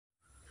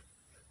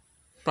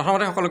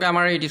প্ৰথমতে সকলোকে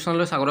আমাৰ এই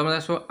টিউচনলৈ স্বাগতম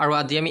জনাইছোঁ আৰু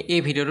আজি আমি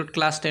এই ভিডিঅ'টোত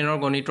ক্লাছ 10ৰ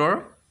গণিতৰ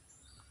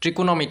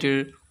ত্ৰিকোণমিতিৰ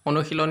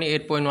অনুশীলনী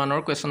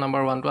 8.1ৰ কুৱেশ্যন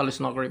নম্বৰ 1টো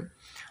আলোচনা কৰিম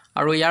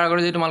আৰু ইয়াৰ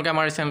আগতে যদি তোমালোকে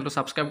আমাৰ এই চেনেলটো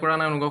ছাবস্ক্ৰাইব কৰা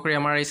নাই অনুগ্ৰহ কৰি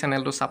আমাৰ এই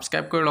চেনেলটো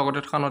ছাবস্ক্ৰাইব কৰি লগতে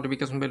থকা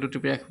নটিফিকেশ্যন বেলটো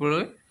টিপি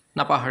ৰাখিবলৈ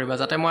নাপাহৰিবা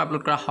যাতে মই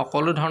আপলোড কৰা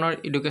সকলো ধৰণৰ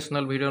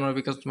এডুকেশ্যনেল ভিডিঅ'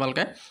 নটিফিকেশ্যন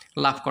তোমালোকে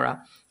লাভ কৰা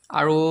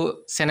আৰু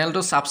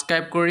চেনেলটো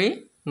ছাবস্ক্ৰাইব কৰি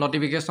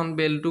নটিফিকেশ্যন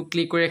বেলটো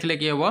ক্লিক কৰি ৰাখিলে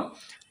কি হ'ব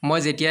মই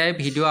যেতিয়াই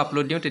ভিডিঅ'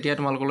 আপলোড দিওঁ তেতিয়া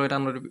তোমালোকলৈ এটা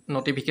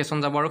নটিফিকেশ্যন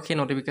যাব আৰু সেই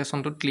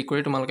নটিফিকেশ্যনটোত ক্লিক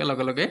কৰি তোমালোকে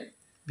লগে লগে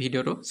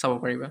ভিডিঅ'টো চাব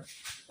পাৰিবা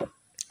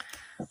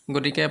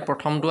গতিকে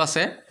প্ৰথমটো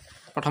আছে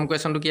প্ৰথম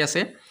কুৱেশ্যনটো কি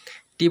আছে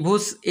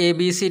ত্ৰিভুজ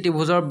ABC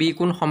ত্ৰিভুজৰ B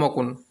কোণ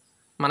সমকোণ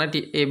মানে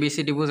ABC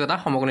ত্ৰিভুজ এটা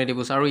সমকোণী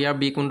ত্ৰিভুজ আৰু ইয়াৰ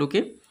B কোণটো কি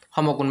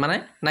সমকোণ মানে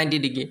 90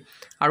 ডিগ্ৰী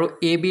আৰু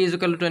AB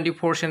 =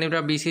 24 cm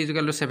BC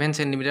 = 7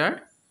 cm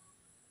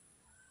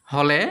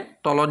হলে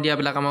তলত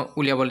দিয়াবিলাক আমাক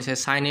উলিয়াব দিছে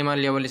sin A মান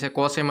উলিয়াব দিছে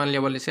cos A মান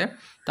উলিয়াব দিছে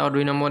তাৰ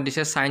 2 নম্বৰত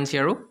দিছে sin C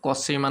আৰু cos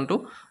C মানটো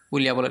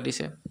উলিয়াবলৈ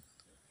দিছে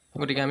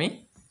গতিকে আমি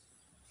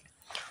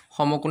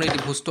সমকোণী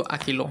ত্ৰিভুজটো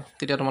আঁকিলো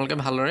তেতিয়া তোমালোকে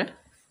ভালদৰে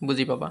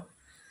বুজি পাবা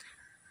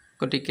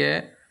গতিকে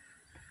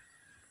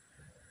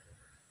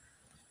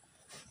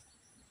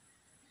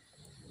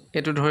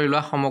এটো ধৰি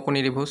লোৱা সমকোণী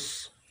ত্ৰিভুজ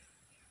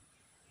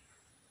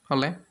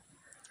হলে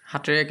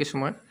হাতেৰে কিছু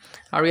মই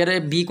আৰু ইয়াতে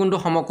B কোণটো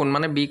সমকোণ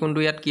মানে B কোণটো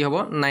ইয়াত কি হ'ব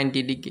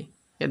 90 ডিগ্ৰী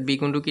ইয়াত B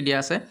কোণটো কি দিয়া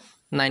আছে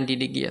 90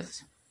 ডিগ্ৰী আছে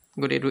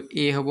গতিকে এটো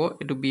A হ'ব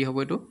এটো B হ'ব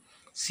এটো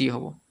C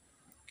হ'ব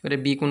গতিকে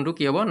B কোণটো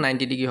কি হ'ব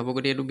 90 ডিগ্ৰী হ'ব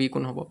গতিকে এটো B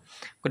কোণ হ'ব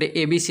গতিকে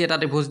ABC এটা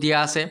ত্ৰিভুজ দিয়া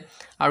আছে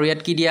আৰু ইয়াত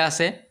কি দিয়া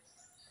আছে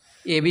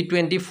AB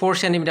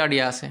 24 cm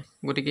দিয়া আছে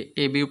গতিকে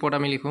AB ৰ ওপৰত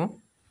আমি লিখো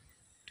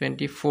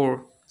 24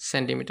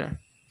 cm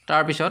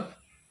তাৰ পিছত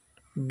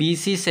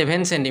BC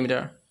 7 cm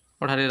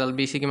অৰ্থাৎ এডাল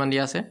BC কিমান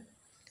দিয়া আছে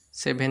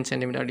 7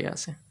 cm দিয়া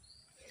আছে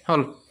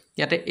হল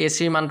ইয়াতে AC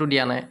ৰ মানটো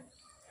দিয়া নাই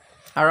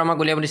আৰু আমাক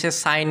উলিয়াব দিছে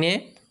sin A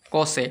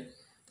cos A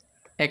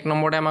এক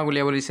নম্বৰতে আমাক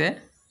উলিয়াব দিছে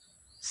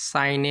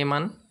sin A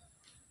মান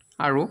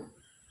আৰু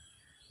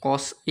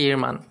cos A ৰ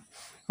মান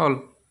হল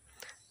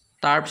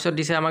তাৰ পিছত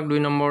দিছে আমাক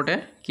 2 নম্বৰতে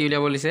কি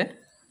উলিয়াব দিছে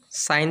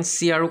sin C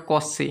আৰু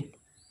cos C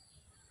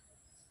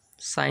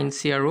sin C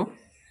আৰু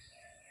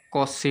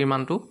cos C ৰ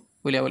মানটো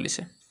উলিয়াব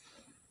দিছে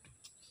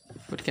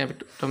গতিকে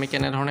তুমি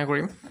কেনে ধৰণে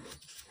কৰিম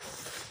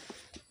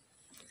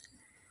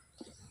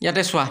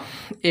ইয়াতে চোৱা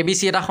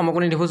ABC এটা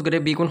সমকোণী ত্ৰিভুজ গতে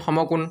B কোণ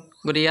সমকোণ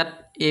গতে ইয়াত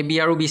AB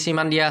আৰু BC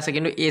মান দিয়া আছে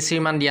কিন্তু AC ৰ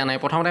মান দিয়া নাই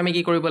প্ৰথমতে আমি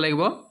কি কৰিব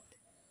লাগিব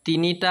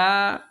তিনিটা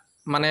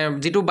মানে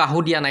যেটো বাহু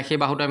দিয়া নাই সেই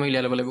বাহুটো আমি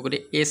উলিয়াই ল'ব লাগিব গতে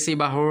AC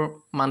বাহুৰ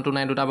মানটো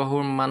নাই দুটা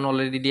বাহুৰ মান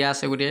অলৰেডি দিয়া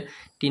আছে গতে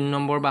 3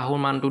 নম্বৰ বাহুৰ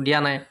মানটো দিয়া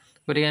নাই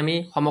গতে আমি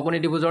সমকোণী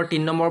ত্ৰিভুজৰ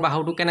 3 নম্বৰ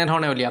বাহুটো কেনে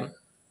ধৰণে উলিয়াম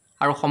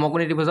আৰু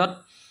সমকোণী ত্ৰিভুজত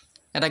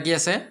এটা কি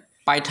আছে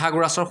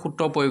পাইথাগোৰাছৰ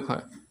সূত্ৰ প্ৰয়োগ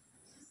হয়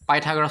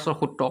পাইথাগোৰাছৰ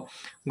সূত্ৰ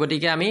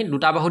গতিকে আমি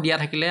দুটা বাহু দিয়া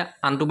থাকিলে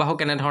আনটো বাহু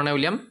কেনে ধৰণে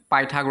উলিয়াম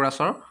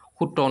পাইথাগোৰাছৰ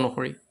সূত্ৰ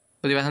অনুসৰি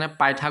বুজি পাইছানে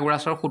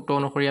পাইথাগোৰাছৰ সূত্ৰ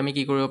অনুসৰি আমি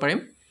কি কৰিব পাৰিম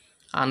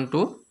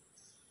আনটো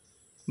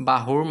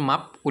বাহুৰ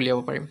মাপ উলিয়াব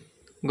পাৰিম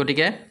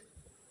গতিকে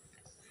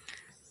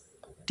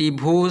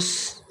ত্ৰিভুজ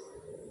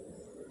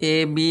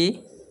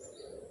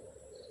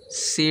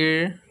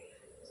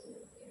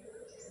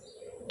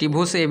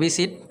ABC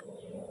ত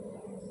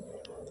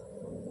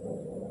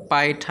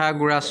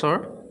পাইথাগোৰাছৰ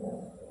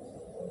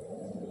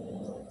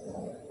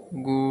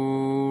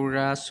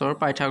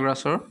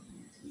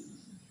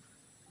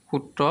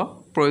সূত্ৰ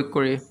প্ৰয়োগ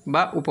কৰি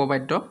বা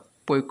উপপাদ্য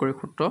প্ৰয়োগ কৰি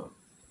সূত্ৰ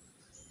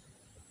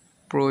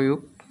প্ৰয়োগ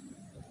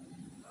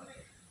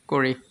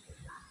কৰি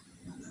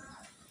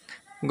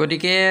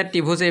গতিকে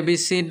ত্ৰিভুজ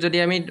ABC ত যদি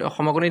আমি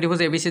সমকোণী ত্ৰিভুজ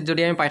ABC ত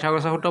যদি আমি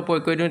পাইথাগোৰাছৰ সূত্ৰ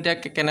প্ৰয়োগ কৰি দিওঁ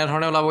তেতিয়া কেনে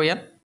ধৰণে ওলাব ইয়াত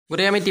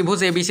গতিকে আমি ত্ৰিভুজ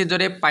ABC ত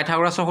যদি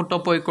পাইথাগোৰাছৰ সূত্ৰ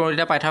প্ৰয়োগ কৰোঁ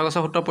তেতিয়া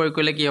পাইথাগোৰাছৰ সূত্ৰ প্ৰয়োগ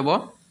কৰিলে কি হ'ব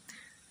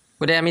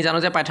গতিকে আমি জানো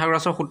যে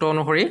পাইথাগোৰাছৰ সূত্ৰ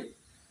অনুসৰি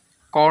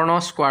কৰ্ণ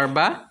স্কোৱাৰ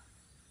বা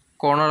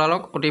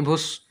কৰ্ণডালক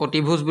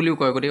অতিভুজ বুলিও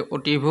কয় গতিকে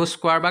অতিভুজ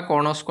স্কোৱাৰ বা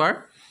কৰ্ণ স্কোৱাৰ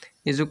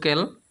ইজুকেল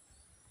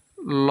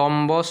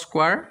লম্ব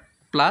স্কোৱাৰ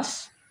প্লাছ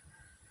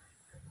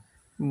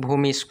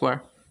ভূমি স্কোৱাৰ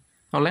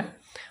হলে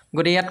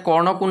গতিকে ইয়াত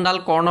কৰ্ণ কোণডাল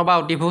কৰ্ণ বা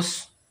অতিভুজ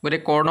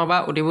গতিকে কৰ্ণ বা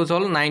অতিভুজ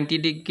হ'ল 90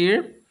 ডিগ্ৰীৰ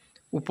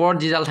ওপৰত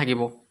যিডাল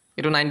থাকিব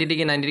এটো 90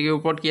 ডিগ্ৰীৰ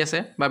ওপৰত কি আছে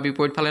বা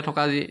বিপৰীত ফালে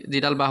থকা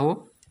যিডাল বাহু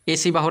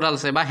AC বাহুডাল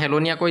আছে বা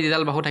হেলনিয়াকৈ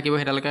যিডাল বাহু থাকিব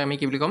হেডালকে আমি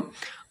কি বুলি কম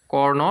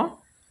কৰ্ণ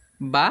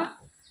বা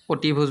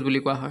অতিভুজ বুলি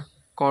কোৱা হয়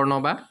কৰ্ণ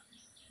বা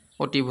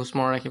অতিভুজ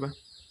মনত ৰাখিবা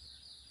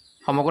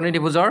সমকোণী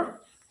ত্ৰিভুজৰ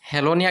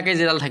হেলনিয়াকৈ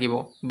যিডাল থাকিব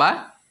বা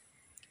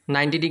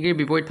 90 ডিগ্ৰীৰ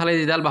বিপৰীত ফালে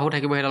যিডাল বাহু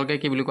থাকিব হেডালকে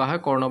কি বুলি কোৱা হয়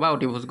কৰ্ণ বা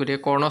অতিভুজ গতিকে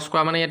কৰ্ণ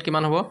স্কোৱাৰ মানে ইয়াত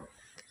কিমান হ'ব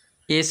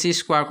AC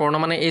স্কোৱাৰ কৰ্ণ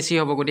মানে AC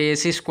হ'ব গতিকে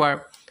AC স্কোৱাৰ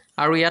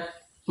আৰু ইয়াত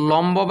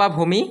লম্ব বা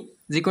ভূমি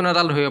যিকোনো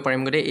এডাল ধৰিব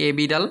পাৰিম গতিকে AB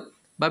ডাল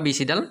বা BC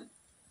ডাল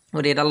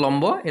গতিকে এডাল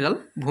লম্ব এডাল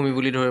ভূমি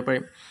বুলি ধৰিব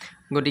পাৰিম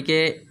গতিকে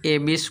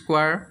AB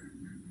square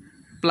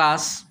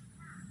plus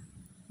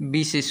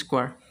BC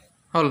square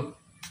হল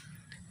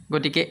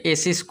গতিকে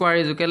AC square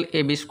equal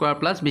AB square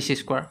plus BC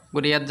square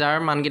গতিকে ইয়াত যাৰ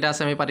মানকেইটা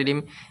আছে আমি পাতি দিম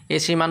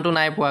AC মানটো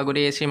নাই পোৱা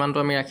গতিকে AC মানটো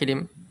আমি ৰাখি দিম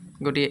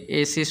গতিকে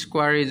AC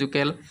square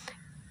equal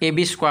AB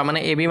square মানে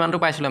AB মানটো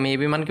পাইছিলোঁ আমি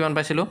AB মান কিমান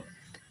পাইছিলোঁ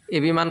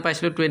AB মান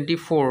পাইছিলোঁ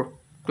 24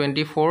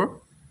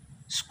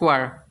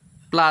 স্কোৱাৰ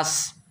প্লাছ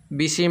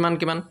BC মান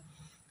কিমান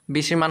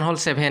BC মান হল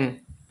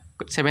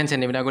 7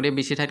 সেন্টিমিটাৰ গতি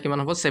BC ঠাইত কিমান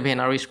হ'ব 7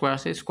 আৰু স্কয়াৰ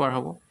আছে স্কয়াৰ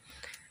হ'ব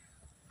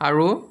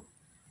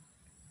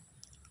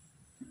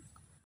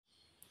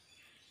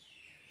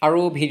আৰু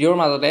ভিডিঅ'ৰ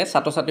মাজতে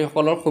ছাত্ৰ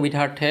ছাত্ৰীসকলৰ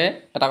সুবিধাৰ্থে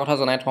এটা কথা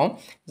জনাই থওঁ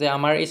যে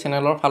আমাৰ এই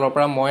চেনেলৰ ফালৰ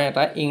পৰা মই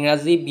এটা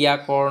ইংৰাজী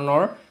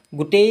ব্যাকৰণৰ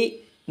গোটেই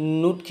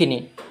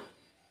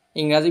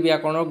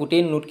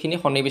নোটখিনি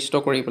সন্নিৱিষ্ট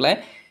কৰি পেলাই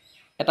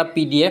এটা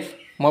PDF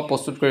মই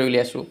প্ৰস্তুত কৰি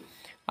উলিয়াইছোঁ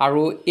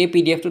আৰু এই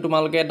PDFটো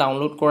তোমালোকে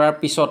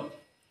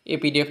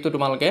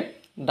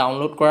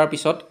ডাউনলোড কৰাৰ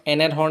পিছত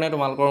এনে ধৰণে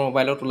তোমালোকৰ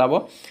মোবাইলত ওলাব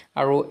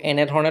আৰু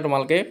এনে ধৰণে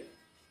তোমালোকে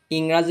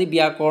ইংৰাজী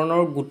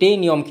ব্যাকৰণৰ গোটেই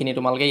নিয়মখিনি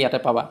তোমালোকে ইয়াতে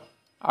পাবা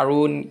আৰু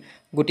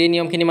গোটেই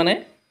নিয়মখিনি মানে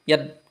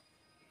ইয়াত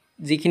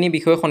যিখিনি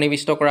বিষয়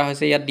সন্নিৱিষ্ট কৰা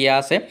হৈছে ইয়াত দিয়া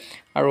আছে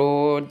আৰু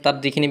তাত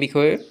যিখিনি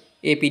বিষয়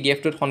এই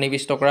PDFটোত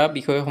সন্নিৱিষ্ট কৰা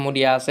বিষয়সমূহ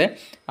দিয়া আছে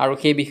আৰু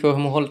সেই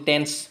বিষয়সমূহ হ'ল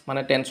টেন্স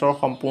মানে টেন্সৰ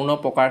সম্পূৰ্ণ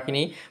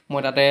প্ৰকাৰখিনি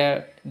মই তাতে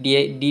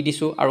দি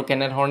দিছোঁ আৰু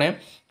কেনে ধৰণে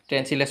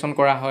ট্ৰেন্সলেশ্যন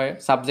কৰা হয়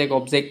সাবজেক্ট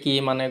অবজেক্ট কি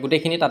মানে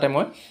গোটেইখিনি তাতে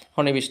মই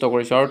সন্নিৱিষ্ট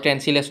কৰিছোঁ আৰু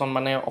ট্ৰেন্সলেশ্যন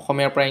মানে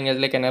অসমীয়াৰ পৰা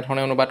ইংৰাজীলৈ কেনে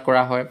ধৰণে অনুবাদ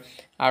কৰা হয়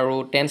আৰু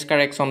tense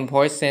correction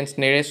voice change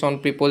narration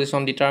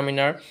preposition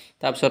determiner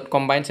তাৰপিছত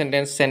combine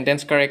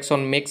sentence correction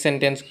make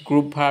sentence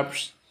group verbs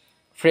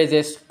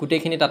ফ্ৰেজেছ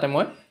গোটেইখিনি তাতে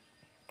মই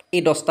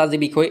এই 10টা যি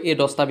বিষয় এই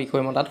 10টা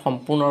বিষয় মই তাত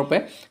সম্পূৰ্ণৰূপে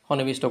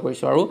সন্নিৱিষ্ট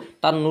কৰিছোঁ আৰু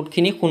তাত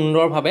নোটখিনি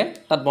সুন্দৰভাৱে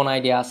তাত বনাই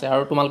দিয়া আছে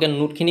আৰু তোমালোকে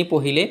নোটখিনি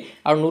পঢ়িলে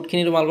আৰু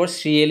নোটখিনি তোমালোকৰ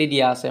সিৰিয়েলি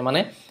দিয়া আছে মানে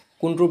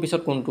কোনটোৰ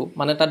পিছত কোনটো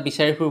মানে তাত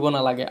বিচাৰি ফুৰিব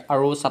নালাগে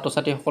আৰু ছাত্ৰ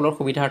ছাত্ৰীসকলৰ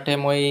সুবিধাৰ্থে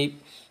মই এই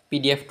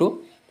PDFটো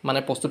মানে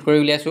প্ৰস্তুত কৰি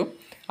উলিয়াইছোঁ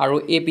আৰু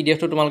এই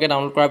PDFটো তোমালোকে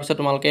ডাউনলোড কৰাৰ পিছত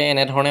তোমালোকে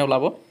এনে ধৰণে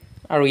ওলাব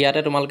আৰু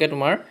ইয়াতে তোমালোকে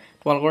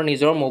তোমালোকৰ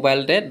নিজৰ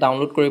মোবাইলতে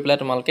ডাউনলোড কৰি পেলাই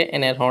তোমালোকে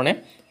এনে ধৰণে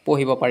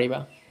পঢ়িব পাৰিবা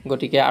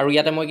গতিকে আৰু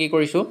ইয়াতে মই কি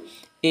কৰিছোঁ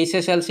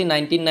HSLC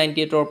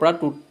 1998 পৰা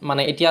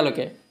মানে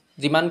এতিয়ালৈকে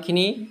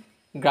যিমানখিনি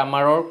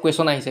গ্ৰামাৰৰ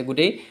কোৱেশ্যন আহিছে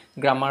গোটেই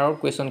গ্ৰামাৰৰ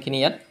কোৱেশ্যনখিনি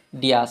ইয়াত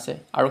দিয়া আছে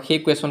আৰু সেই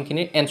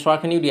কোৱেশ্যনখিনিৰ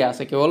এনসাৰখিনিও দিয়া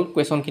আছে কেৱল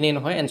কোৱেশ্যনখিনি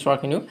নহয়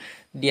এনসাৰখিনিও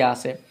দিয়া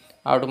আছে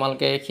আৰু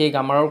তোমালোকে সেই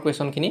গ্ৰামাৰৰ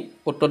কোৱেশ্যনখিনি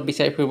উত্তৰত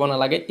বিচাৰি ফুৰিব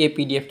নালাগে এই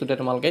PDFটোতে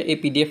তোমালোকে এই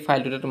PDF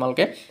ফাইলটোতে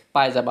তোমালোকে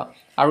পাই যাবা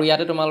আৰু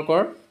ইয়াতে তোমালোকৰ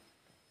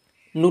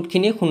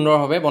নোটখিনি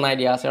সুন্দৰভাৱে বনাই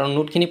দিয়া আছে আৰু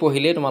নোটখিনি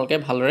পঢ়িলে তোমালোকে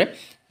ভালদৰে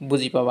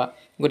বুজি পাবা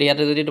গতিকে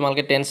ইয়াতে যদি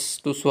তোমালোকে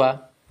টেন্সটো চোৱা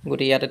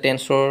গতিকে ইয়াতে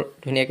টেন্সৰ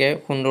ধুনীয়াকৈ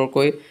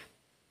সুন্দৰকৈ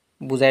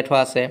বুজাই থোৱা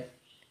আছে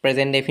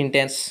প্ৰেজেন্ট ডেফিনিট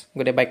টেন্স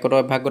গোটেই বাক্যটো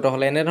অভ্যাসগত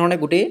হ'লে এনে ধৰণে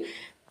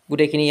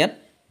গোটেইখিনি ইয়াত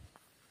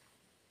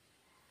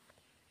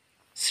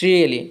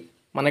সিৰিয়েলি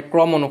মানে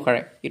ক্ৰম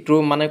অনুসাৰে ইটো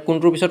মানে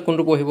কোনটোৰ পিছত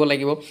কোনটো পঢ়িব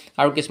লাগিব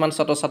আৰু কিছুমান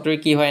ছাত্ৰ ছাত্ৰীৰ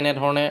কি হয়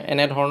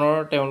এনে ধৰণৰ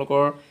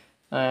তেওঁলোকৰ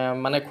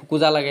মানে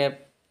খুকুজা লাগে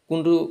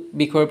কোনটো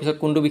বিষয়ৰ পিছত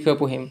কোনটো বিষয়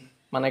পঢ়িম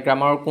মানে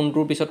গ্ৰামাৰৰ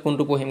কোনটোৰ পিছত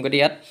কোনটো পঢ়িম গতিকে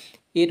ইয়াত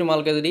এই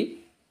তোমালোকে যদি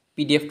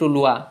PDFটো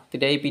লোৱা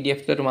তেতিয়া এই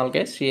PDFটোতে তোমালোকে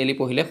সিৰিয়েলি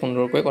পঢ়িলে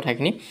সুন্দৰকৈ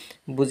কথাখিনি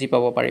বুজি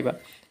পাব পাৰিবা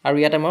আৰু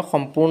ইয়াতে মই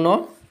সম্পূৰ্ণ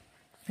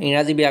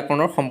ইংৰাজী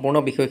ব্যাকৰণৰ সম্পূৰ্ণ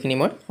বিষয়খিনি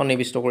মই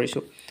সন্নিৱিষ্ট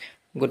কৰিছোঁ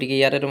গতিকে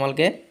ইয়াতে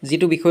তোমালোকে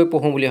যিটো বিষয়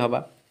পঢ়ো বুলি ভাবা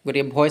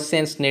গতিকে voice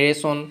change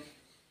narration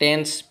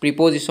tense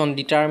preposition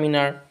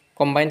determiner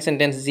combine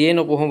sentence যিয়ে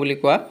নপঢ়ো বুলি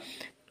কোৱা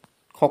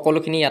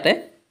সকলোখিনি ইয়াতে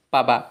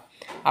পাবা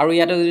আৰু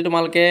ইয়াতে যদি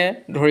তোমালোকে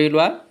ধৰি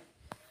লোৱা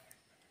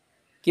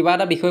কিবা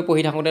এটা বিষয়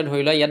পঢ়ি থাকোঁতে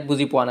ধৰি লোৱা ইয়াত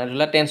বুজি পোৱা নাই ধৰি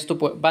লোৱা টেন্সটো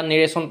বা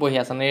নেৰেশ্যন পঢ়ি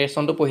আছে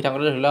নেৰেশ্যনটো পঢ়ি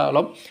থাকোঁতে ধৰি লোৱা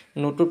অলপ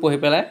নোটটো পঢ়ি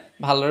পেলাই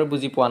ভালদৰে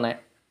বুজি পোৱা নাই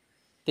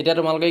তেতিয়া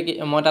তোমালোকে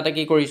মই তাতে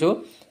কি কৰিছোঁ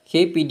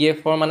সেই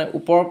PDFৰ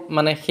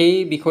মানে সেই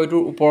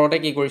বিষয়টোৰ ওপৰতে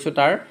কি কৰিছোঁ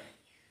তাৰ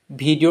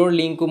ভিডিঅ'ৰ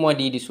লিংকো মই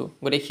দি দিছোঁ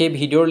গতিকে সেই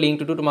ভিডিঅ'ৰ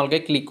লিংকটোতো তোমালোকে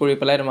ক্লিক কৰি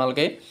পেলাই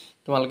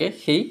তোমালোকে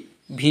সেই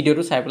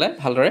ভিডিঅ'টো চাই পেলাই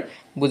ভালদৰে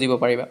বুজিব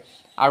পাৰিবা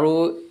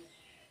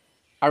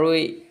আৰু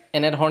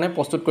এনে ধৰণে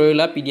প্ৰস্তুত কৰি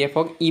লোৱা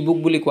PDFক ই-বুক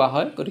বুলি কোৱা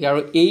হয় গতিকে আৰু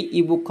এই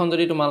ই-বুকখন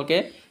যদি তোমালোকে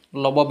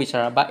ল'ব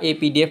বিচাৰা বা এই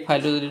PDF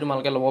ফাইলটো যদি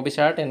তোমালোকে ল'ব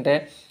বিচাৰা তেন্তে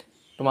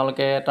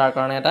তোমালোকে তাৰ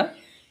কাৰণে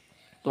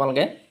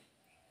তোমালোকে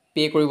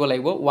পে কৰিব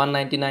লাগিব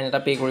 199 এটা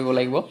পে কৰিব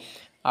লাগিব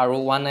আৰু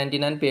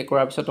 199 পে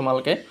কৰাৰ পিছত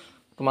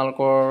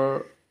তোমালোকৰ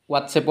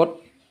WhatsAppত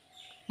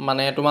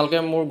মানে তোমালোকে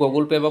মোৰ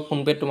Google Pay বা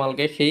Phone Pay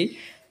তোমালোকে সেই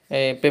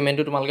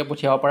পেমেন্টটো তোমালোকে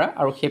পঠিয়াব পাৰা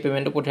আৰু সেই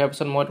পেমেন্টটো পঠিয়াৰ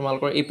পিছত মই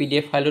তোমালোকৰ এই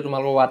PDF ফাইলটো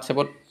তোমালোকৰ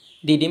WhatsAppত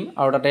দি দিম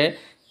আৰু তাতে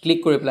ক্লিক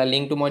কৰি পেলাই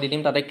লিংকটো মই দি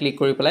দিম তাতে ক্লিক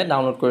কৰি পেলাই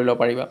ডাউনলোড কৰি ল'ব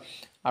পাৰিবা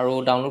আৰু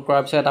ডাউনলোড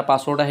কৰাৰ পিছত এটা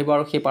পাছৱৰ্ড আহিব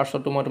আৰু সেই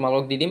পাছৱৰ্ডটো মই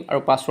তোমালোকক দি দিম আৰু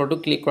পাছৱৰ্ডটো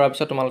ক্লিক কৰাৰ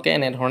পিছত তোমালোকে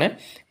এনে ধৰণে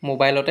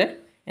মোবাইলতে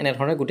এনে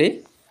ধৰণে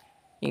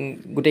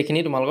গোটেইখিনি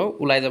তোমালোকক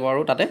ওলাই যাব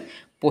আৰু তাতে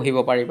পঢ়িব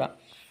পাৰিবা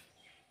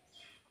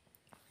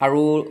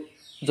আৰু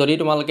যদি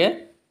তোমালোকে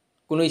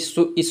কোনো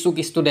ইচ্ছুক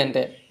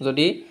ষ্টুডেণ্টে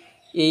যদি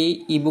এই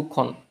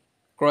ই-বুকখন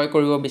ক্ৰয়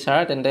কৰিব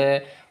বিচাৰা তেন্তে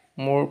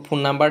মোৰ ফোন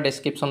নাম্বাৰ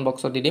ডেছক্ৰিপশ্যন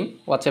বক্সত দি দিম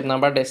WhatsApp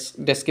নাম্বাৰ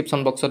ডেছক্ৰিপশ্যন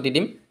বক্সত দি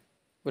দিম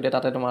গতিকে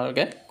তাতে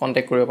তোমালোকে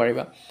কণ্টেক্ট কৰিব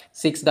পাৰিবা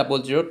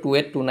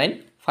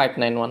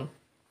 6002829591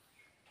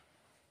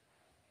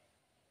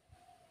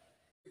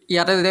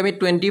 ইয়াতে যদি আমি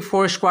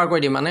 24 স্কোৱাৰ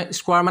কৰি দিম মানে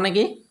স্কোৱাৰ মানে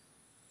কি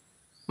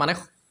মানে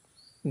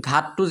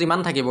ঘাতটো যিমান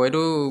থাকিব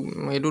এইটো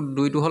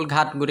দুইটো হ'ল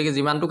ঘাত গতিকে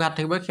যিমানটো ঘাত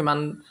থাকিব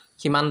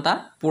সিমানটা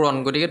পূৰণ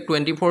গতিকে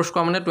 24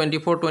 স্কোৱাৰ মানে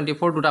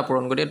 24 দুটা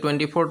পূৰণ গতিকে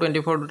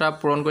 24 দুটা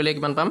পূৰণ কৰিলে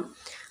কিমান পাম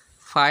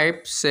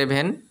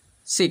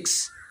 576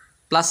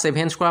 প্লাছ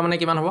 7 স্কোৱাৰ মানে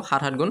কিমান হ'ব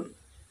 7 7 গুণ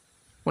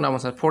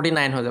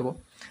 49 হৈ যাব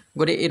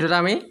গতি এটোটা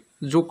আমি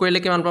যোগ কৰিলে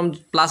কিমান পাম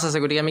প্লাস আছে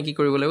গতি আমি কি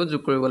কৰিব লাগিব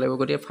যোগ কৰিব লাগিব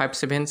গতি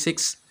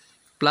 576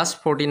 প্লাস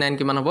 49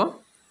 কিমান হ'ব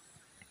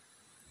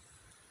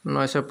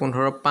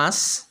 915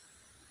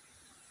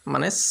 5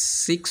 মানে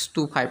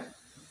 625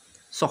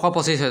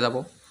 625 হৈ যাব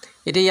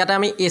এতিয়া ইয়াতে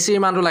আমি AC ৰ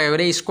মানটো লাগে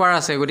গতি স্কয়াৰ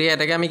আছে গতি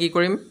এটাকে আমি কি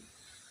কৰিম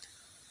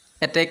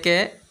এটাকে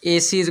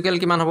AC ইকুৱেল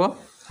কিমান হ'ব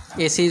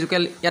AC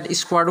ইকুৱেল ইয়াত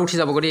স্কয়াৰটো উঠি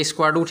যাব গতি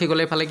স্কয়াৰটো উঠি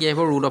গলে ফালে কি আহিব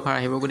ৰুট অফ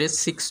আহিব গতি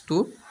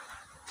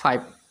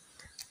 625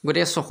 গতি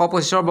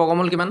 625 ৰ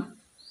বৰ্গমূল কিমান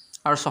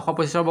আৰু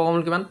 625 ৰ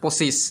বৰ্গমূল কিমান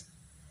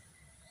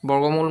 25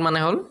 বৰ্গমূল মানে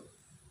হল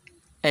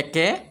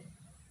একে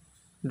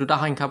দুটা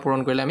সংখ্যা পূৰণ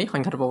কৰিলে আমি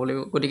সংখ্যাটো পাব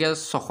লাগিব গতিকে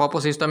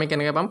 625 টো আমি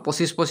কেনেকৈ পাম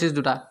 25 25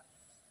 দুটা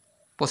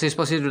 25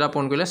 25 দুটা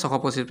পূৰণ কৰিলে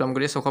 625 পাম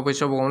গতিকে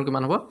 625 ৰ বৰ্গমূল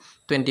কিমান হ'ব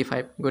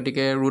 25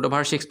 গতিকে ৰুট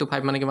অভাৰ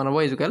 625 মানে কিমান হ'ব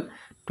ইকুৱেল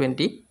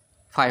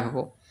 25 হ'ব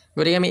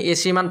গতিকে আমি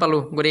AC মান পালো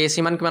গতিকে AC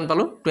মান কিমান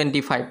পালো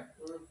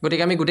 25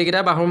 গতিকে আমি গুটেকিটা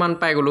বাহুৰ মান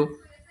পাই গলো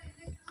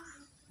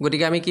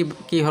গতিকে আমি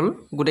কি হল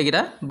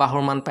গুটেকিটা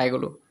বাহুৰ মান পাই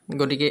গলো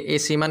গতিকে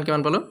AC মান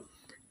কিমান পালো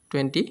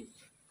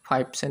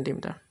 25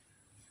 সেন্টিমিটাৰ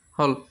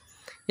হল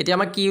এতিয়া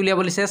আমাক কি উলিয়াব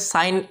দিছে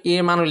sin A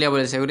ৰ মান উলিয়াব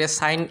দিছে গতিকে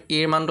sin A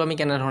ৰ মানটো আমি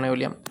কেনে ধৰণে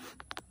উলিয়াম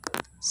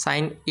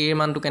sin A ৰ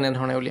মানটো কেনে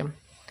ধৰণে উলিয়াম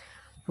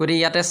গতিকে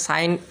ইয়াতে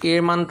sin A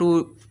ৰ মানটো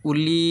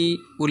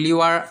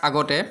উলিওৱাৰ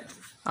আগতে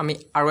আমি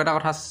আৰু এটা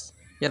কথা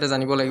ইয়াতে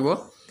জানিব লাগিব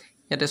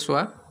ইয়াতে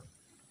চোৱা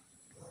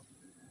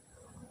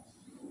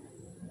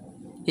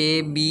A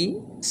B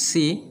C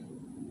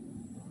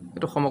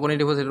এটো সমকোণী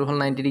ত্ৰিভুজ এটো হল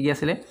 90 ডিগ্ৰী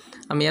আছিল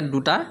আমি ইয়াত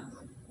দুটা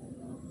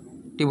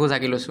ত্ৰিভুজ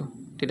আঁকি লৈছো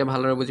তেতিয়া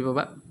ভালদৰে বুজি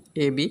পাবা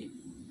A B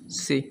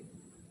C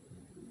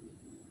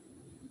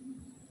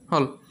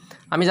হল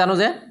আমি জানো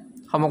যে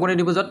সমকোণী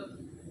ত্ৰিভুজত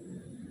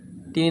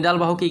তিনিডাল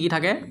বাহু কি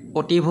থাকে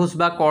অতিভুজ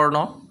বা কৰ্ণ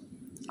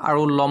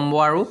আৰু লম্ব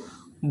আৰু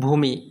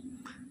ভূমি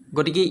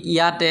গতিকে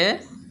ইয়াতে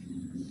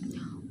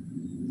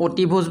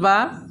অতিভুজ বা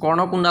কৰ্ণ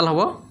কোনডাল হ'ব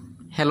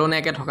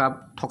হেলনীয়াকে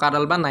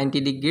থকাডাল বা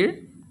 90 ডিগ্ৰীৰ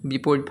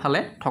বিপৰীত ফালে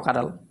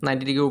থকাডাল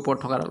 90 ডিগ্ৰীৰ ওপৰত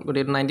থকাডাল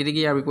গতিকে 90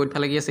 ডিগ্ৰী আৰু বিপৰীত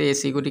ফালে কি আছে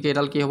AC গতিকে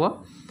এডাল কি হ'ব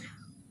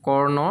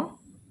কৰ্ণ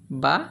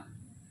বা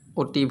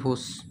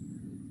অতিভুজ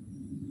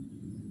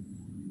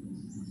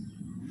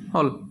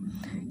হল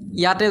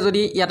ইয়াতে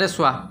যদি ইয়াতে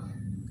চোৱা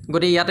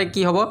গতিকে ইয়াতে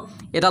কি হ'ব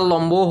এডাল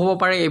লম্বও হ'ব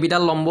পাৰে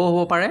এবিডাল লম্বও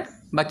হ'ব পাৰে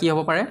বা কি হ'ব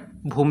পাৰে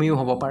ভূমিও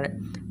হ'ব পাৰে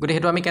গতিকে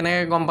হেতু আমি কেনে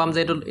গম পাম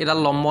যে এডাল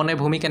লম্ব নে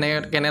ভূমি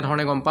কেনে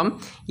ধৰণে গম পাম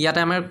ইয়াতে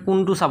আমাৰ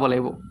কোণটো চাব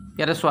লাগিব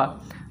ইয়াতে চোৱা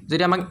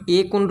যদি আমাক A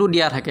কোণটো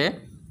দিয়া থাকে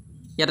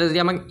ইয়াতে যদি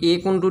আমাক A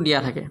কোণটো দিয়া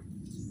থাকে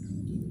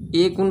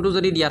A কোণটো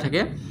যদি দিয়া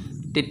থাকে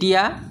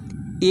তেতিয়া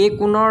A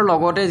কোণৰ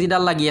লগতে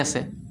যিডাল লাগি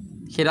আছে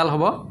সেইডাল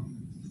হ'ব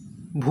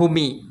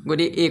ভূমি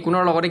গতিকে A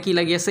কোণৰ লগতে কি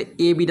লাগি আছে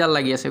A বিডাল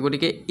লাগি আছে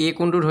গতিকে A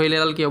কোণটো ধৰিলে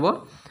এডাল কি হ'ব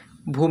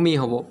ভূমি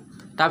হ'ব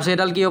তাৰপিছত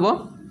এডাল কি হ'ব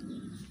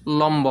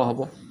লম্ব হ'ব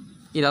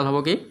এডাল হ'ব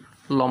কি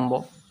লম্ব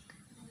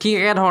ঠিক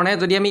একে ধৰণে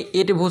যদি আমি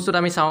এই ত্ৰিভুজটোত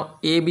আমি চাওঁ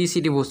A B C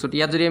ত্ৰিভুজটোত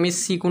ইয়াত যদি আমি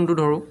C কোণটো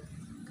ধৰো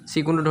C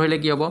কোণটো ধৰিলে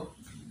কি হ'ব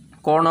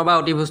কৰ্ণ বা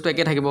অতিভুজটো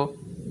একে থাকিব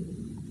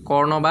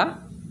কৰ্ণ বা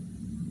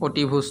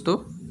অতিভুজটো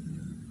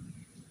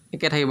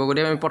একে থাকিব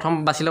গতিকে আমি প্ৰথম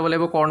বাছি ল'ব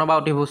লাগিব কৰ্ণ বা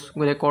অতিভুজ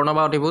গতিকে কৰ্ণ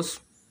বা অতিভুজ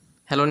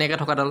হেলনীয়াকে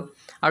থকাডাল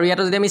আৰু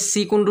ইয়াতে যদি আমি C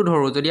কোণটো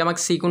ধৰো যদি আমাক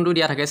C কোণটো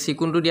দিয়া থাকে C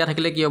কোণটো দিয়া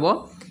থাকিলে কি হ'ব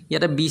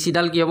ইয়াতে BC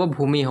ডাল কি হ'ব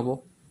ভূমি হ'ব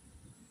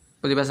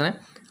বুজি পাইছানে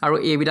আৰু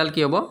A বিডাল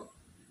কি হ'ব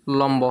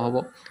লম্ব হ'ব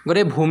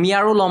গতিকে ভূমি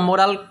আৰু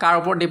লম্বডাল কাৰ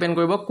ওপৰত ডিপেন্ড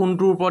কৰিব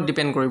কোণটোৰ ওপৰত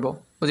ডিপেন্ড কৰিব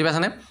বুজি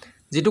পাইছানে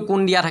যেটো কোণ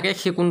দিয়া থাকে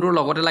সেই কোণটোৰ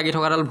লগতে লাগি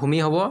থকাডাল ভূমি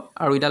হ'ব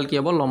আৰু ইডাল কি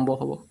হ'ব লম্ব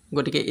হ'ব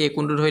গতিকে A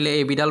কোণটো ধৰিলে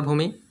A বিডাল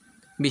ভূমি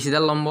BC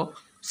ডাল লম্ব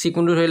C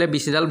কোণটো ধৰিলে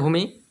BC ডাল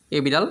ভূমি A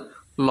বিডাল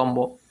লম্ব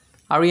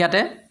আৰু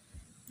ইয়াতে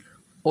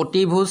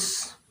অতিভুজ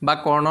বা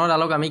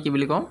কৰ্ণডালক আমি কি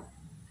বুলি কওঁ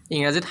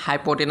ইংৰাজীত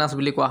হাইপোটেনাস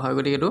বুলি কোৱা হয়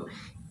গতিকে এটো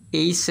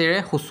H এৰে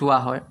সূচোৱা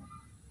হয়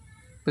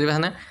বুজি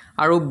পাইছানে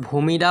আৰু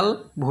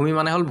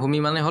ভূমি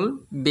মানে হল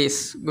বেস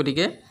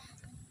গতিকে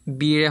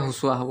B ৰে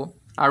সূচোৱা হ'ব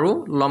আৰু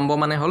লম্ব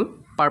মানে হল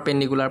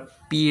পাৰপেন্ডিকুলাৰ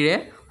P ৰে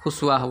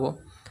সূচোৱা হ'ব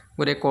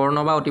গতিকে কৰ্ণ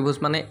বা অতিভুজ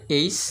মানে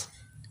H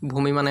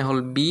ভূমি মানে হল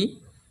B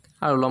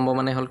আৰু লম্ব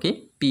মানে হল কি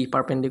P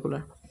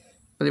পাৰপেন্ডিকুলাৰ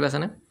বুজি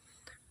পাইছানে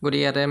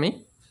গতিকে ইয়াতে আমি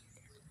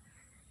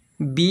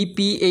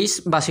BPH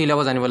বাছি ল'ব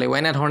জানিব লাগিব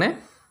এনে ধৰণে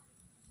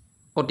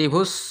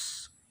অতিভুজ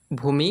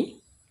ভূমি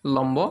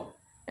লম্ব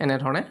এনে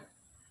ধৰণে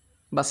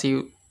বাছি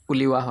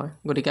উলিওৱা হয়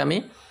গতিকে আমি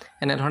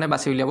এনে ধৰণে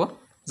বাছি উলিয়াব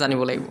জানিব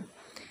লাগিব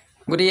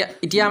গতিকে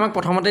এতিয়া আমাক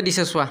প্ৰথমতে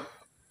দিছে চোৱা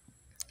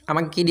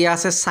আমাক কি দিয়া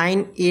আছে sin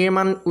A ৰ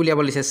মান উলিয়াব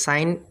দিছে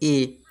sin A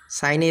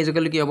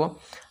ইকুৱেল কি হ'ব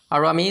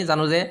আৰু আমি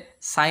জানো যে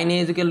sin A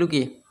ইকুৱেল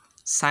কি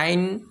sin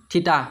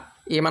থিটা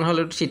A মান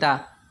হলে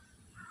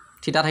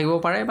থিটা থাকিব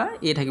পাৰে বা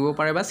A থাকিব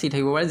পাৰে বা C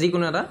থাকিব পাৰে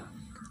যিকোনো এটা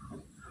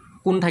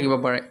কোণ থাকিব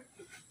পাৰে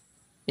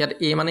ইয়াত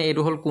A মানে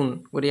এটো হল কোণ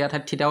গতিকে ইয়াত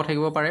থিটাও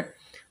থাকিব পাৰে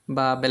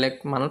বা বেলেগ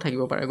মানো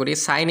থাকিব পাৰে গতিকে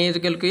sin A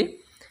ইকুৱেল কি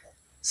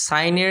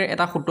sin এৰ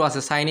এটা সূত্ৰ আছে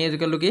sin A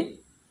ইকুৱেল কি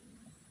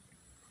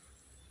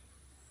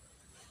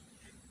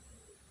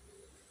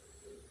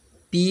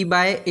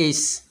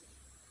P/H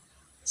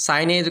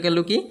sin A ইকুৱেল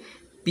কি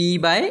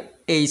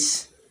P/H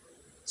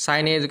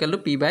sin A equal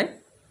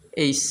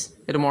P/H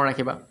এটো মনত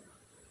ৰাখিবা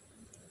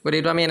গতিকে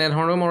এইটো আমি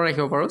এনেধৰণেও মনত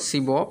ৰাখিব পাৰোঁ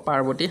শিৱ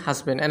পাৰ্বতী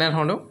হাজবেণ্ড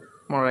এনেধৰণেও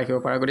মনত ৰাখিব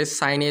পাৰোঁ গতিকে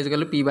sin a =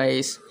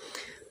 p/h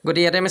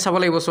গতিকে ইয়াতে আমি চাব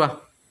লাগিব চোৱা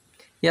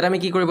ইয়াত আমি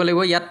কি কৰিব লাগিব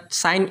ইয়াত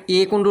sin a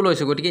কোণটো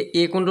লৈছোঁ গতিকে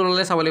a কোণটো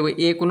ল'লে চাব লাগিব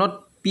a কোণত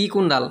p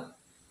কোণডাল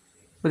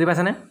বুজি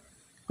পাইছানে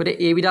গতিকে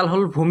a বিডাল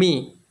হ'ল ভূমি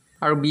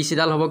আৰু b c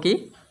ডাল হ'ব কি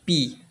p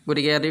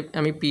গতিকে ইয়াত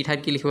আমি p ঠাইত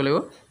কি লিখিব লাগিব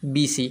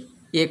bc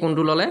a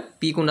কোণটো ল'লে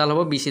p কোণডাল হ'ব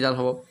bc ডাল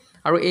হ'ব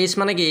আৰু h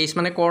মানে কি h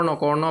মানে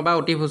কৰ্ণ বা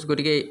অতিভুজ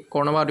গতিকে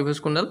কৰ্ণ বা অতিভুজ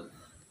কোণডাল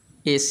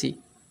ac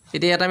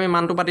এতিয়া ইয়াত আমি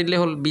মানটো পাতি দিলে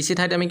হ'ল bc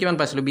ঠাইত আমি কিমান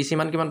পাইছিলোঁ bc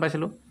মান কিমান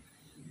পাইছিলোঁ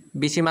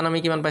bc মান আমি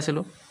কিমান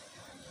পাইছিলোঁ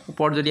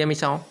ওপৰত যদি আমি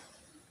চাওঁ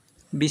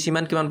bc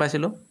মান কিমান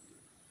পাইছিলোঁ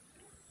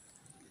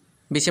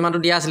bc মানটো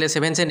দিয়া আছিলে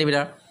 7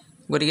 সেন্টিমিটাৰ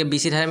গতিকে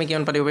bc ঠাইত আমি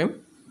কিমান পাতিব পাৰিম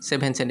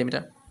 7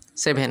 সেন্টিমিটাৰ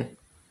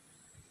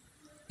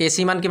 7 ac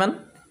মান কিমান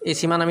ac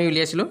মান আমি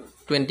উলিয়াইছিলোঁ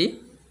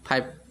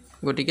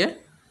 25 গতিকে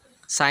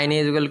sin a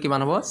 =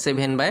 কিমান হ'ব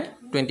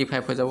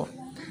 7/25 হৈ যাব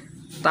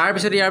তাৰ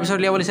পিছত ইয়াৰ পিছত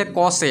উলিয়াব দিছে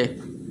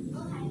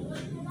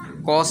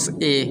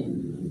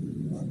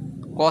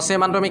cos a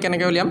মানটো আমি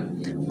কেনেকৈ উলিয়াম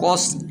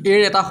cos a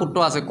ৰ এটা সূত্ৰ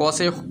আছে cos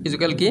a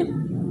 = কি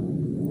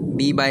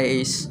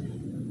b/h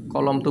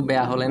কলমটো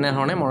বেয়া হ'ল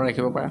এনেধৰণে মনত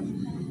ৰাখিব পাৰা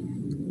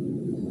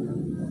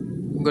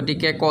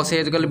গতিকে cos a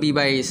 =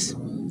 b/h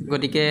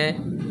গতিকে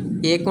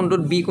a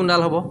কোণটোত b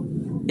কোণডাল হ'ব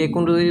a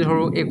কোণটো যদি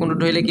ধৰোঁ a কোণটো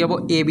ধৰিলে কি হ'ব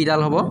a b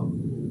ডাল হ'ব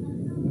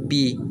b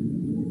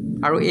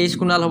আৰু h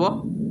কোণডাল হ'ব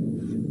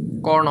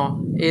কৰ্ণ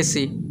ac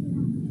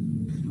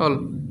হ'ল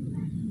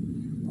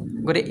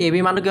গতিকে ab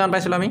মানটো কিমান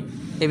পাইছিলোঁ আমি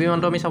ab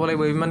মানটো আমি চাব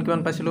লাগিব ab মান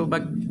কিমান পাইছিলোঁ বা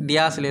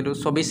দিয়া আছিলে এইটো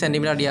 24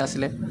 সেন্টিমিটাৰ দিয়া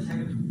আছিলে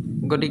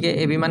গতিকে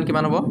ab মান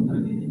কিমান হ'ব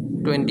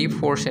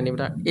 24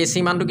 সেন্টিমিটাৰ ac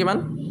মানটো কিমান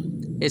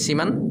ac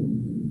মান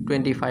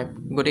 25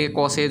 গতিকে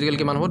cos a =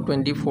 কিমান হ'ব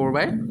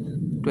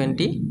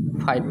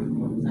 24/25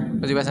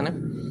 বুজি পাইছানে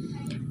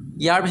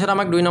ইয়াৰ পিছত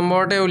আমাক 2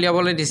 নম্বৰতে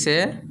উলিয়াবলৈ দিছে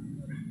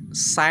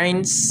sin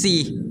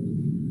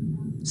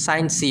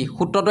c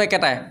সূত্ৰটো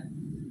একেটাই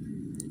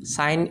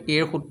sin a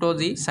ৰ সূত্ৰ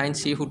যি sin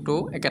c সূত্ৰও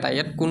একেটাই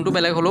ইয়াত কোনটো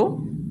বেলেগ হ'লেও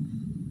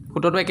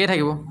সূত্ৰটো একেই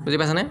থাকিব বুজি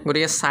পাইছানে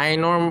গতিকে sin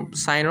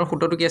ৰ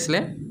সূত্ৰটো কি আছিলে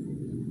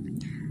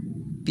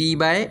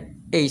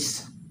p/h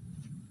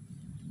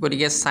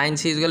গতিকে sin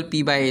c =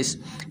 p/h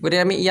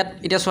গতিকে আমি ইয়াত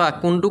এতিয়া চোৱা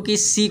কোনটো কি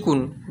c কোণ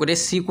গতিকে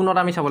c কোণত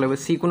আমি চাব লাগিব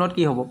c কোণত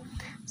কি হ'ব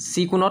c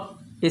কোণত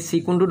এই c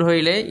কোণটো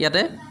ধৰিলে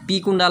ইয়াতে p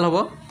কোণডাল হ'ব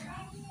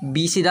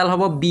bc ডাল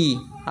হ'ব b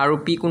আৰু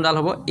p কোণডাল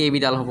হ'ব ab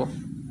ডাল হ'ব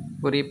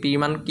গতিকে p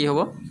মান কি হ'ব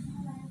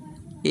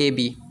ab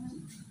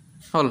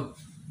হ'ল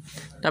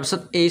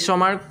তাৰপিছত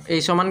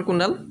h মান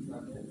কোণডাল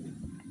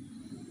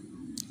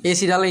ac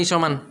ডাল h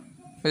মান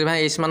বুজি পাই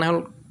h মানে হ'ল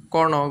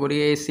কৰ্ণ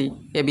গতিকে ac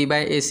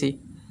ab/ac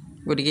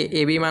গতিকে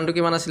ab মানটো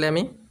কিমান আছিলে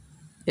আমি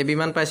ab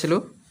মান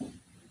পাইছিলোঁ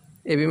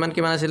ab মান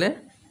কিমান আছিলে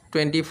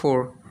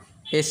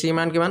 24 ac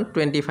মান কিমান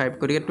 25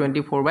 গতিকে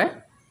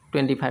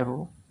 24/25 হ'ব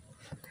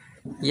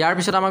ইয়াৰ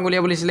পিছত আমাক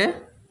উলিয়াব দিছিলে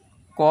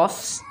cos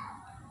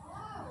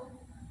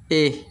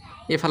a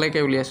এইফালেকে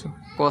উলিয়াইছোঁ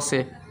cos a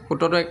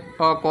সূত্ৰটো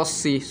cos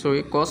c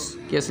cos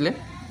কি আছিলে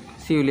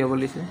c উলিয়াব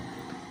দিছিলে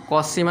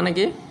cos c মানে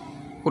কি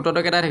সূত্ৰটো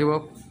কেইটাই থাকিব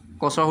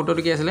cosৰ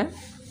সূত্ৰটো কি আছিলে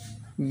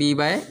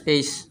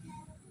b/h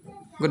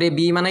গতিকে b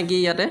মানে কি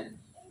ইয়াতে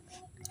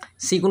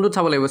c কোণটোত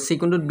চাব লাগিব c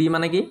কোণটোত b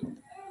মানে কি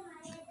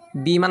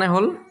b মানে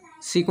হ'ল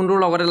c কোণটোৰ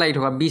লগতে লাগি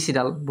থকা bc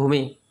ডাল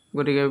ভূমি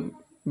গতিকে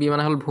b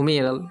মানে হ'ল ভূমি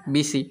এডাল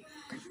bc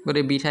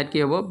গতিকে b ঠাইত কি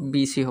হ'ব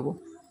bc হ'ব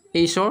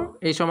h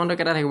ৰ মানটো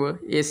কেইটা থাকিব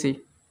ac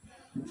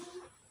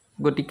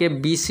গতিকে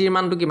bc ৰ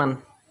মানটো কিমান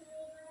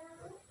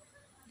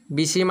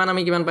bc ৰ মান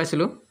আমি কিমান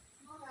পাইছিলোঁ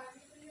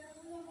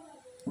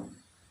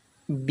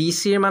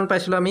bc ৰ মান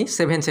পাইছিলোঁ আমি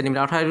 7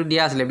 সেন্টিমিটাৰ অৰ্থাৎ এইটো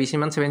দিয়া আছিলে bc ৰ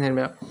মান 7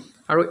 সেন্টিমিটাৰ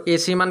আৰু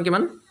ac ৰ মান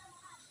কিমান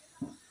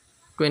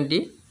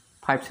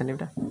 25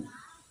 সেন্টিমিটাৰ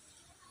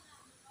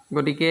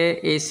গতিকে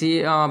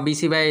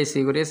bc/ac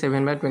গতিকে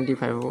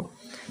 7/25 হ'ব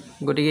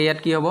গতিকে ইয়াত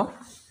কি হ'ব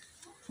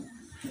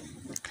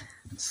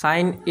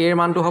sin a ৰ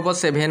মানটো হ'ব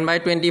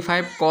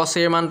 7/25 cos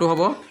a ৰ মানটো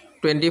হ'ব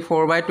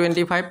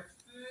 24/25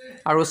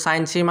 আৰু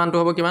sin c ৰ মানটো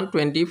হ'ব কিমান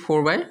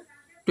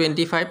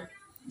 24/25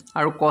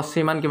 আৰু cos c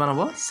ৰ মান কিমান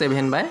হ'ব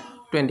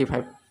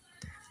 7/25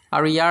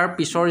 আৰু ইয়াৰ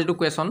পিছৰ যিটো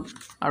কুৱেশ্যন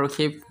আৰু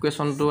সেই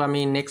কুৱেশ্যনটো আমি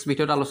নেক্সট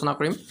ভিডিঅ'ত আলোচনা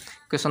কৰিম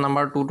কুৱেশ্যন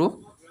নম্বৰ 2টো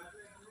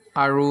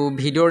আৰু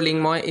ভিডিঅ'ৰ লিংক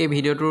মই এই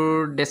ভিডিঅ'টোৰ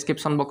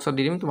ডেছক্ৰিপশ্যন বক্সত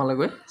দি দিম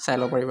তোমালোকে চাই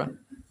ল'ব পাৰিবা